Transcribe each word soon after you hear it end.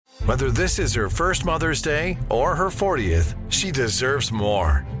Whether this is her first Mother's Day or her 40th, she deserves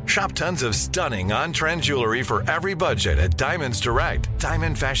more. Shop tons of stunning on-trend jewelry for every budget at Diamonds Direct.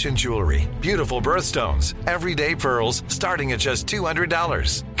 Diamond fashion jewelry, beautiful birthstones, everyday pearls starting at just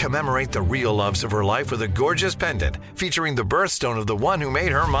 $200. Commemorate the real loves of her life with a gorgeous pendant featuring the birthstone of the one who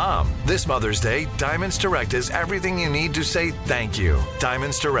made her mom. This Mother's Day, Diamonds Direct is everything you need to say thank you.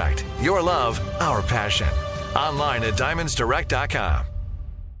 Diamonds Direct. Your love, our passion. Online at diamondsdirect.com.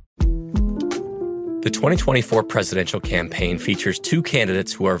 The 2024 presidential campaign features two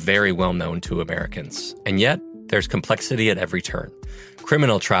candidates who are very well known to Americans. And yet, there's complexity at every turn.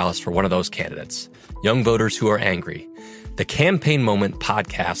 Criminal trials for one of those candidates. Young voters who are angry. The Campaign Moment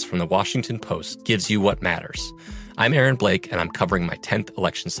podcast from the Washington Post gives you what matters. I'm Aaron Blake, and I'm covering my 10th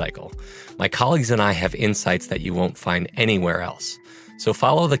election cycle. My colleagues and I have insights that you won't find anywhere else. So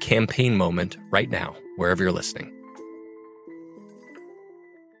follow The Campaign Moment right now, wherever you're listening.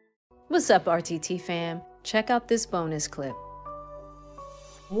 What's up, RTT fam? Check out this bonus clip.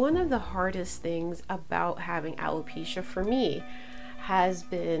 One of the hardest things about having alopecia for me has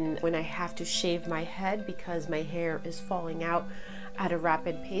been when I have to shave my head because my hair is falling out at a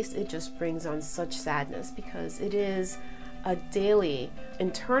rapid pace. It just brings on such sadness because it is a daily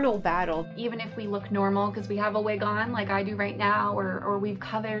internal battle. Even if we look normal because we have a wig on like I do right now, or we've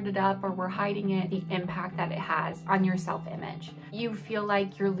covered it up or we're hiding it, the impact that it has on your self-image. You feel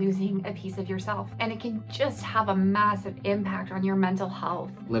like you're losing a piece of yourself, and it can just have a massive impact on your mental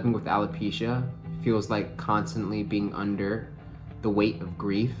health. Living with alopecia feels like constantly being under the weight of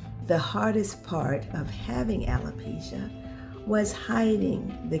grief. The hardest part of having alopecia was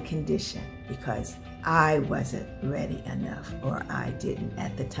hiding the condition because I wasn't ready enough, or I didn't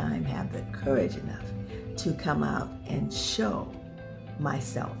at the time have the courage enough to come out and show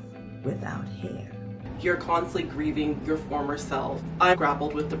myself without hair. You're constantly grieving your former self. I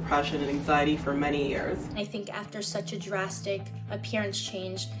grappled with depression and anxiety for many years. I think after such a drastic appearance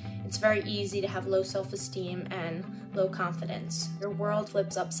change, it's very easy to have low self-esteem and low confidence. Your world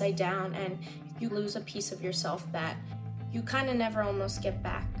flips upside down and you lose a piece of yourself that you kind of never almost get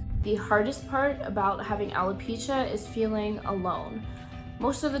back. The hardest part about having alopecia is feeling alone.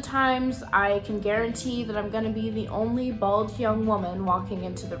 Most of the times, I can guarantee that I'm going to be the only bald young woman walking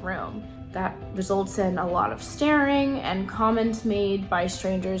into the room. That results in a lot of staring and comments made by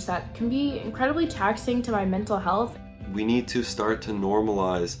strangers that can be incredibly taxing to my mental health. We need to start to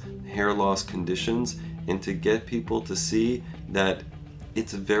normalize hair loss conditions and to get people to see that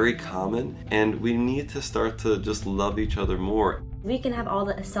it's very common, and we need to start to just love each other more. We can have all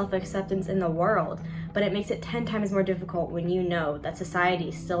the self-acceptance in the world, but it makes it 10 times more difficult when you know that society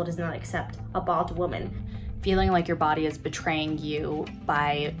still does not accept a bald woman. Feeling like your body is betraying you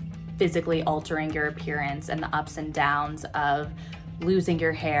by physically altering your appearance and the ups and downs of losing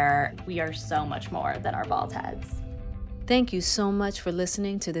your hair. We are so much more than our bald heads. Thank you so much for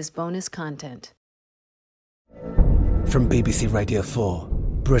listening to this bonus content. From BBC Radio 4,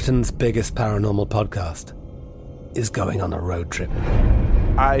 Britain's biggest paranormal podcast is going on a road trip.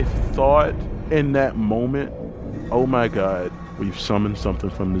 I thought in that moment, oh my God, we've summoned something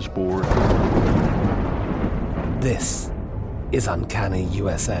from this board. This is Uncanny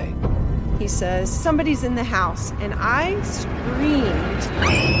USA. He says, somebody's in the house, and I screamed.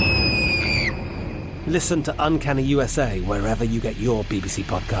 Listen to Uncanny USA wherever you get your BBC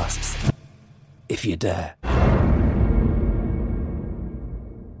podcasts, if you dare.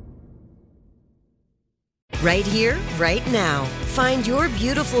 Right here, right now. Find your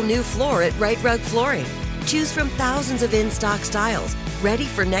beautiful new floor at Rite Rug Flooring. Choose from thousands of in-stock styles, ready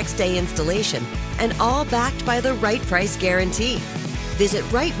for next day installation, and all backed by the right price guarantee. Visit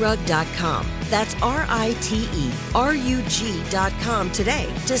riterug.com. That's RITERUG.com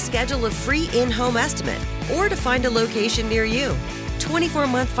today to schedule a free in-home estimate or to find a location near you.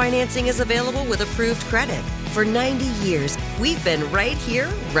 24-month financing is available with approved credit. For 90 years, we've been right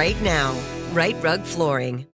here, right now. Rite Rug Flooring.